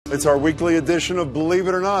It's our weekly edition of Believe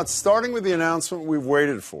It or Not, starting with the announcement we've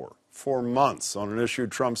waited for months on an issue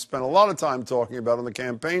Trump spent a lot of time talking about on the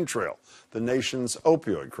campaign trail, the nation's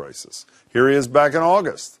opioid crisis. Here he is back in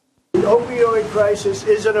August. The opioid crisis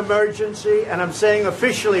is an emergency, and I'm saying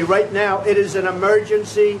officially right now it is an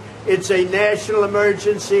emergency. It's a national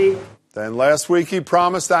emergency. Then last week he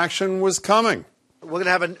promised action was coming. We're going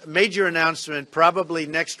to have a major announcement probably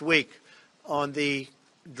next week on the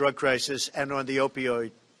drug crisis and on the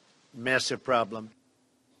opioid massive problem.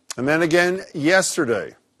 And then again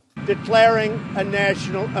yesterday, declaring a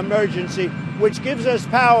national emergency, which gives us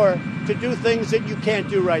power to do things that you can't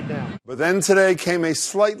do right now. But then today came a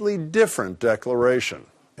slightly different declaration.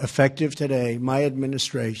 Effective today, my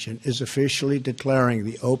administration is officially declaring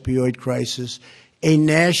the opioid crisis a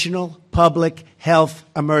national public health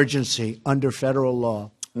emergency under federal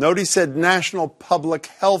law. Note he said national public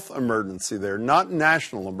health emergency there, not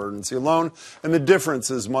national emergency alone. And the difference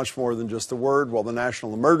is much more than just a word. While the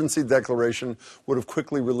national emergency declaration would have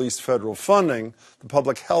quickly released federal funding, the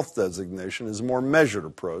public health designation is a more measured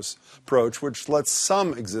approach, which lets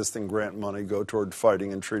some existing grant money go toward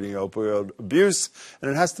fighting and treating opioid abuse, and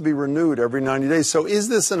it has to be renewed every 90 days. So is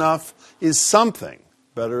this enough? Is something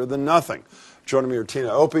better than nothing? Joining me are Tina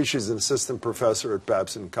Opie. She's an assistant professor at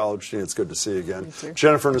Babson College. Tina, it's good to see you again.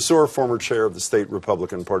 Jennifer Nassour, former chair of the state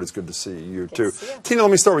Republican Party. It's good to see you, too. Tina,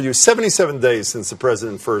 let me start with you. 77 days since the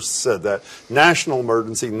president first said that. National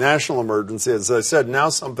emergency. As I said, now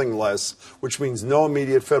something less, which means no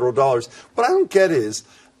immediate federal dollars. What I don't get is,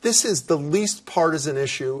 this is the least partisan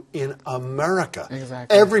issue in America.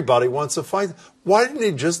 Exactly. Everybody wants to fight. Why didn't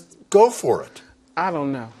he just go for it? I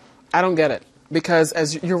don't know. I don't get it. Because,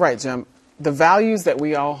 as you're right, Jim, the values that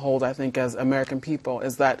we all hold, I think, as American people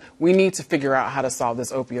is that we need to figure out how to solve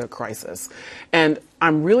this opioid crisis. And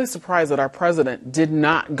I'm really surprised that our president did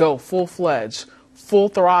not go full-fledged, full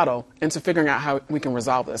throttle into figuring out how we can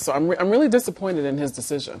resolve this. So I'm really disappointed in his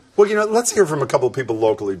decision. Well, you know, let's hear from a couple of people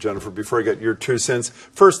locally, Jennifer, before I get your 2 cents.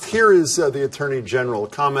 First, here is the Attorney General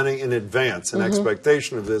commenting in advance in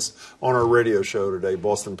expectation of this on our radio show today,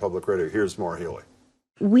 Boston Public Radio. Here's Maura Healey.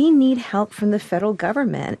 We need help from the federal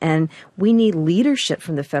government, and we need leadership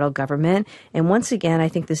from the federal government. And once again, I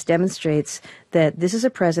think this demonstrates that this is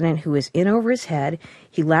a president who is in over his head.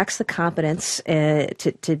 He lacks the competence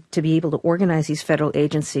to be able to organize these federal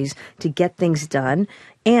agencies to get things done.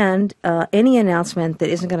 And any announcement that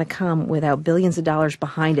isn't going to come without billions of dollars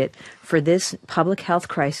behind it for this public health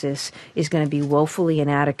crisis is going to be woefully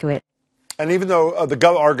inadequate. And even though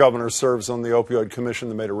our governor serves on the Opioid Commission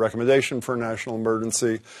that made a recommendation for a national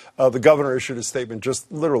emergency, the governor issued a statement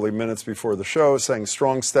just literally minutes before the show saying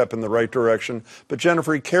strong step in the right direction. But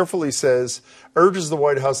Jennifer, he carefully says, urges the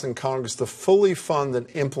White House and Congress to fully fund and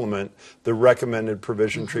implement the recommended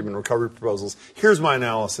provision, treatment, recovery proposals. Here's my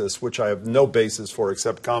analysis, which I have no basis for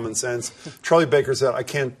except common sense. Charlie Baker said, I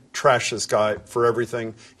can't trash this guy for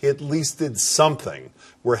everything. He at least did something.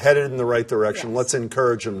 We're headed in the right direction. Yes. Let's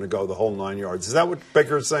encourage him to go the whole 9 yards. Is that what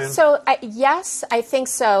Baker is saying? So, yes, I think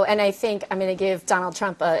so. And I think I'm going to give Donald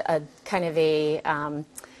Trump a kind of a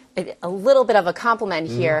little bit of a compliment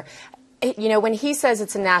here. You know, when he says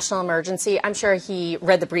it's a national emergency, I'm sure he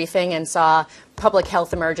read the briefing and saw public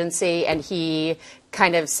health emergency, and he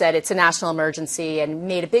kind of said it's a national emergency and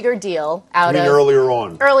made a bigger deal out of earlier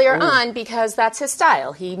on because that's his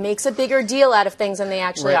style. He makes a bigger deal out of things than they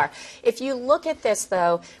actually are. If you look at this,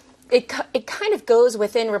 though, it kind of goes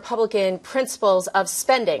within Republican principles of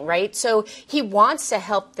spending, right? So he wants to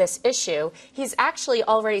help this issue. He's actually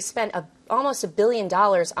already spent almost $1 billion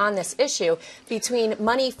on this issue between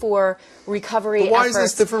money for recovery efforts. Why is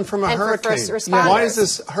this different from a hurricane? Why is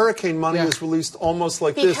this hurricane money is released almost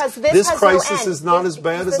like because this crisis is not as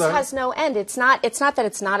bad as that? This has no end. It's not that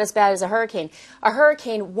it's not as bad as a hurricane. A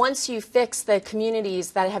hurricane, once you fix the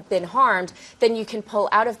communities that have been harmed, then you can pull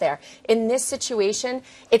out of there. In this situation,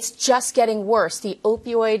 it's just getting worse. The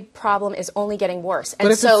opioid problem is only getting worse.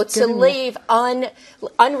 And so to leave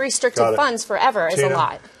unrestricted funds forever is a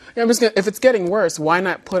lot. Yeah, if it's getting worse, why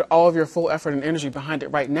not put all of your full effort and energy behind it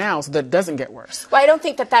right now so that it doesn't get worse? Well, I don't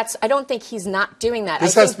think he's not doing that.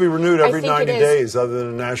 This has to be renewed every 90 days other than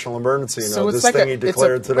a national emergency. So this thing he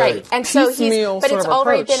declared today. Right. And so but it's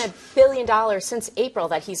already been $1 billion since April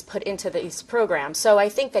that he's put into these programs. So I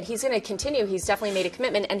think that he's going to continue. He's definitely made a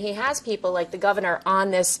commitment, and he has people like the governor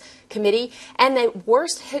on this committee. And the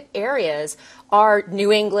worst hit areas are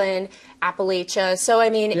New England, Appalachia. So, I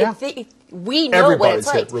mean, We know what it's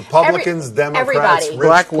like. Hit. Republicans, Democrats, everybody. rich,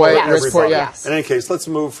 Black, poor, white, everybody. rich, poor, yes. In any case, let's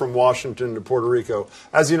move from Washington to Puerto Rico.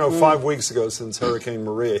 As you know, 5 weeks ago, since Hurricane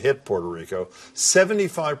Maria hit Puerto Rico,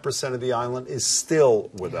 75% of the island is still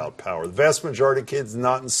without power. The vast majority of kids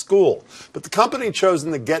not in school. But the company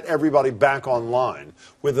chosen to get everybody back online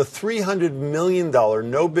with a $300 million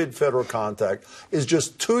no-bid federal contract is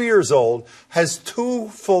just 2 years old, has 2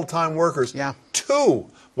 full-time workers. Yeah. 2.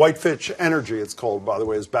 Whitefish Energy, it's called, by the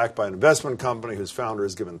way, is backed by an investment company whose founder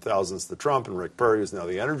has given thousands to Trump, and Rick Perry is now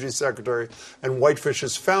the energy secretary. And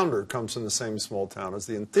Whitefish's founder comes from the same small town as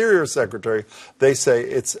the interior secretary. They say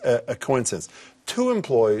it's a coincidence. 2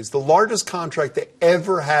 employees, the largest contract they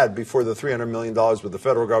ever had before the $300 million with the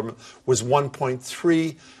federal government was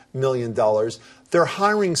 $1.3 million. They're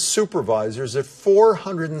hiring supervisors at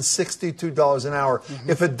 $462 an hour.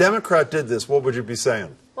 If a Democrat did this, what would you be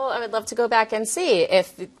saying? Well, I would love to go back and see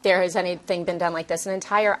if there has anything been done like this. An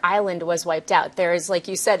entire island was wiped out. There is, like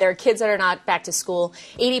you said, there are kids that are not back to school.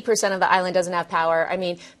 80% of the island doesn't have power. I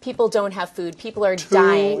mean, people don't have food. People are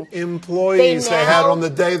dying. 2 employees they had on the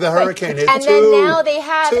day the hurricane hit. And 2. then now they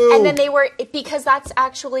have, 2. and then they were, because that's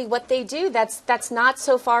actually what they do. That's not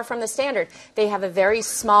so far from the standard. They have a very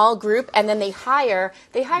small group, and then they hire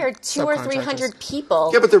 200 or 300 people.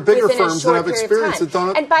 Yeah, but they're bigger within a firms that short have period of experience time. that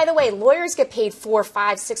don't. And by the way, lawyers get paid $400,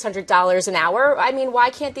 $500, $600 an hour. I mean, why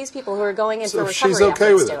can't these people who are going in for recovery she's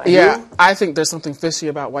okay efforts with it. do it? Yeah, I think there's something fishy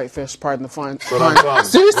about Whitefish, pardon the fun.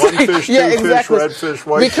 Seriously. One fish, yeah, two exactly. fish, redfish,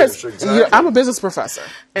 whitefish. Because Exactly. I'm a business professor,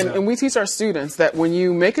 and we teach our students that when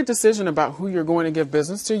you make a decision about who you're going to give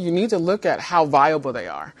business to, you need to look at how viable they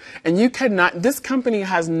are. And you cannot, this company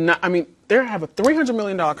has not, I mean, they have a $300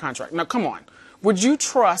 million contract. Now, come on. Would you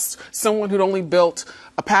trust someone who'd only built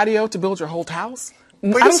a patio to build your whole house?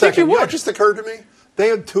 Wait I a don't think second. you You know would. what just occurred to me? They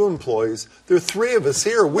had 2 employees. There are 3 of us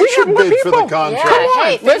here. We should have more bid for the people. contract. Yeah,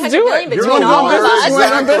 hey, Let's do $300 it. million You're between on all of business. us. You want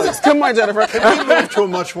our Exactly. business? Come on, Jennifer. Can we move to a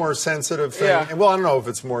much more sensitive thing? Yeah. Well, I don't know if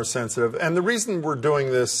it's more sensitive. And the reason we're doing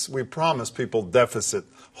this, we promised people deficit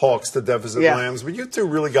hawks to deficit lambs. But you 2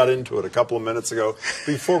 really got into it a couple of minutes ago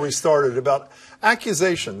before we started about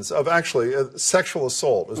accusations of actually sexual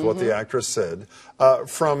assault is what the actress said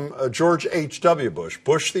from George H.W. Bush,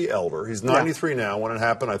 Bush the elder. He's 93 now. When it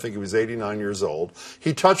happened, I think he was 89 years old.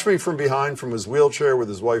 He touched me from behind from his wheelchair with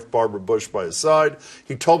his wife Barbara Bush by his side.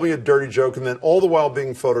 He told me a dirty joke and then all the while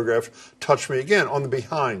being photographed, touched me again on the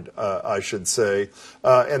behind, I should say.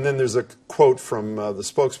 And then there's a quote from the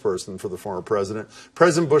spokesperson for the former president.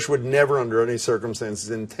 President Bush would never under any circumstances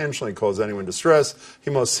intentionally cause anyone distress. He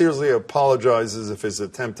most seriously apologizes if his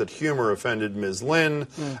attempt at humor offended Ms. Lynn.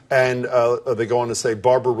 And they go on to say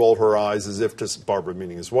Barbara rolled her eyes as if to, Barbara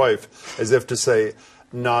meaning his wife, as if to say,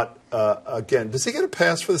 not again. Does he get a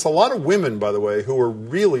pass for this? A lot of women, by the way, who are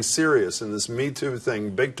really serious in this Me Too thing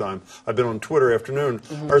big time, I've been on Twitter afternoon,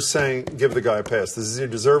 are saying, give the guy a pass. Does he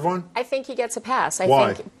deserve one? I think he gets a pass. Why?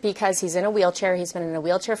 I think because he's in a wheelchair. He's been in a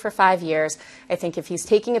wheelchair for 5 years. I think if he's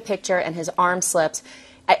taking a picture and his arm slips,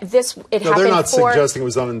 No, happened they're not for, suggesting it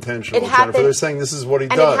was unintentional, it happened, Jennifer. They're saying this is what he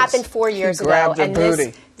and does. it happened 4 years ago. grabbed her And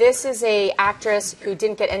booty. this is a actress who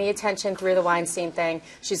didn't get any attention through the Weinstein thing.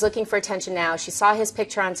 She's looking for attention now. She saw his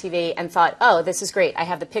picture on TV and thought, oh, this is great. I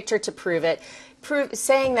have the picture to prove it.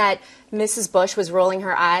 Saying that Mrs. Bush was rolling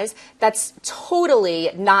her eyes, that's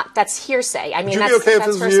totally not, that's hearsay. I mean, Would you that's, be okay if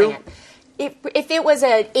that's this was her you? saying it. If it was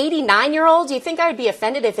an 89-year-old, do you think I would be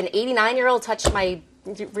offended if an 89-year-old touched my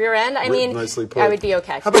rear end? I mean, Nicely put. I would be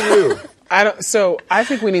okay. How about you? I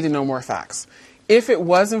think we need to know more facts. If it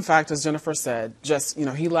was, in fact, as Jennifer said, just,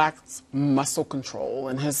 he lacks muscle control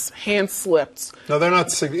and his hand slipped. No, they're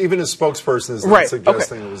not. Even his spokesperson is not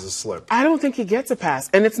suggesting it was a slip. I don't think he gets a pass.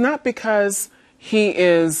 And it's not because he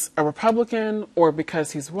is a Republican or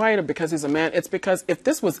because he's white or because he's a man. It's because if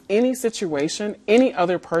this was any situation, any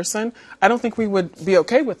other person, I don't think we would be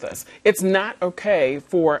okay with this. It's not okay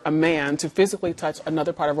for a man to physically touch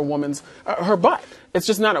another part of a woman's, her butt. It's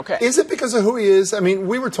just not okay. Is it because of who he is? I mean,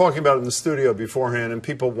 we were talking about it in the studio beforehand, and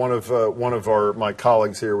people, one of my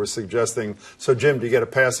colleagues here was suggesting, so Jim, do you get a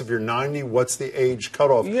pass if you're 90? What's the age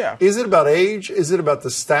cutoff? Yeah. Is it about age? Is it about the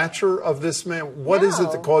stature of this man? What is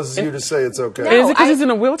it that causes you to say it's okay? No. Is it because he's in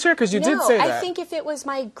a wheelchair? Because you did say that. I think if it was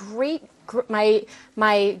my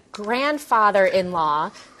my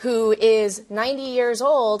grandfather-in-law who is 90 years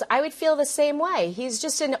old, I would feel the same way. He's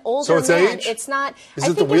just an older So it's man. age? It's not. Is I it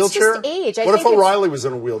the think wheelchair? It's just age. What if O'Reilly was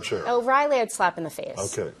in a wheelchair? O'Reilly, I'd slap in the face.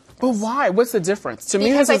 Okay. But why? What's the difference? To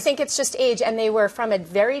me, Because I think it's just age, and they were from a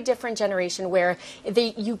very different generation where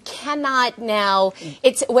you cannot now,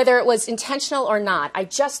 it's whether it was intentional or not, I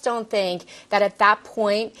just don't think that at that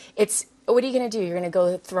point What are you going to do? You're going to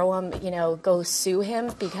go throw him, go sue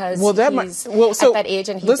him because Well, that he's so at that age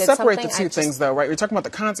and he let's did something? separate the two things, though, right? We're talking about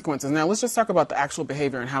the consequences. Now, let's just talk about the actual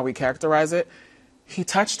behavior and how we characterize it. He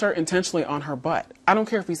touched her intentionally on her butt. I don't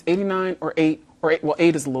care if he's 89 or 8. Well,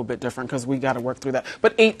 8 is a little bit different because we got to work through that.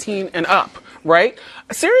 But 18 and up, right?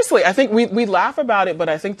 Seriously, I think we laugh about it, but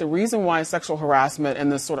I think the reason why sexual harassment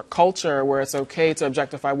and this sort of culture where it's okay to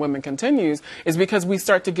objectify women continues is because we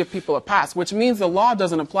start to give people a pass, which means the law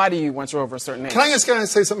doesn't apply to you once you're over a certain age. Can I just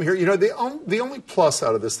say something here? The only plus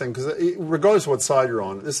out of this thing, because regardless of what side you're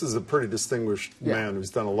on, this is a pretty distinguished man who's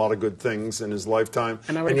done a lot of good things in his lifetime.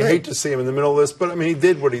 And you hate to see him in the middle of this, but I mean, he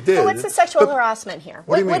did what he did. But what's the sexual harassment here?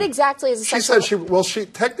 What exactly is the sexual? She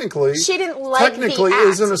technically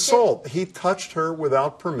is an assault. He touched her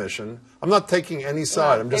without permission. I'm not taking any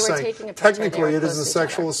side. I'm just saying technically it is a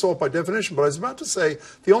sexual assault by definition. But I was about to say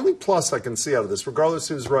the only plus I can see out of this, regardless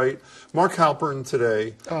who's right, Mark Halperin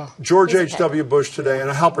today, George H.W. Bush today, and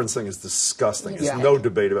a Halperin's thing is disgusting. There's no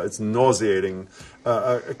debate about it. It's nauseating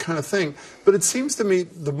kind of thing. But it seems to me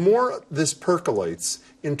the more this percolates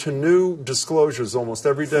into new disclosures almost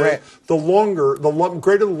every day, the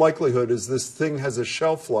greater the likelihood is this thing has a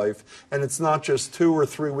shelf life, and it's not just 2 or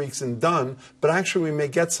 3 weeks and done, but actually we may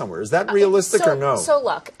get somewhere. Is that realistic or no? So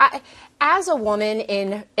look, as a woman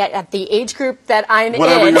at the age group that I'm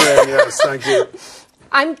Whatever in, you're in, yes, thank you.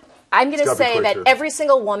 I'm going to say that every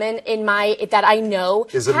single woman that I know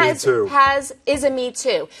is a Me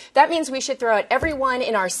Too. That means we should throw out everyone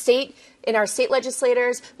in our state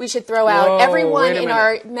legislators. We should throw out everyone in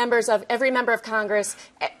every member of Congress.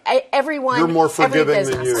 Everyone. You're more forgiving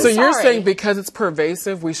than you. So you're saying because it's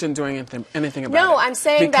pervasive, we shouldn't do anything about it? No, I'm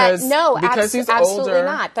saying because he's absolutely older,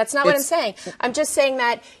 not. That's not what I'm saying. I'm just saying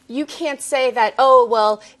that you can't say that, oh,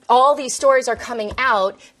 well, all these stories are coming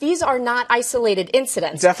out. These are not isolated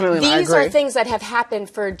incidents. Definitely not. These are things that have happened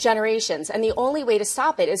for generations. And the only way to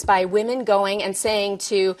stop it is by women going and saying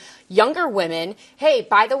to younger women, hey,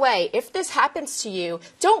 by the way, if this happens to you,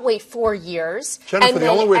 don't wait 4 years. Jennifer, the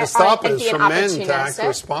only way to stop it is for men to act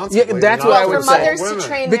responsibly. Yeah, that's what I would say. For mothers to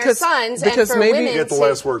train their sons and for maybe women get the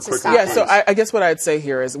last word quickly. Yeah, so I guess what I'd say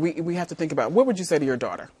here is we have to think about what would you say to your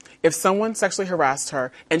daughter if someone sexually harassed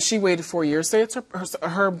her and she waited 4 years, say it's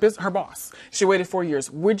her boss, she waited 4 years,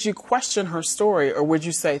 would you question her story or would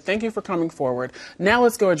you say, thank you for coming forward, now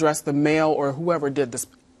let's go address the male or whoever did this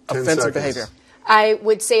offensive behavior? I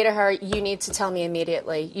would say to her, you need to tell me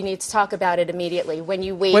immediately. You need to talk about it immediately. When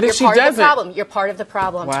you wait, you're part of the problem. You're part of the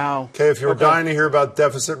problem. Wow. Okay, if you're dying to hear about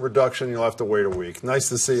deficit reduction, you'll have to wait a week. Nice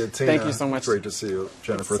to see you, Tina. Thank you so much. Great to see you,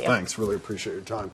 Jennifer. Thanks. Really appreciate your time.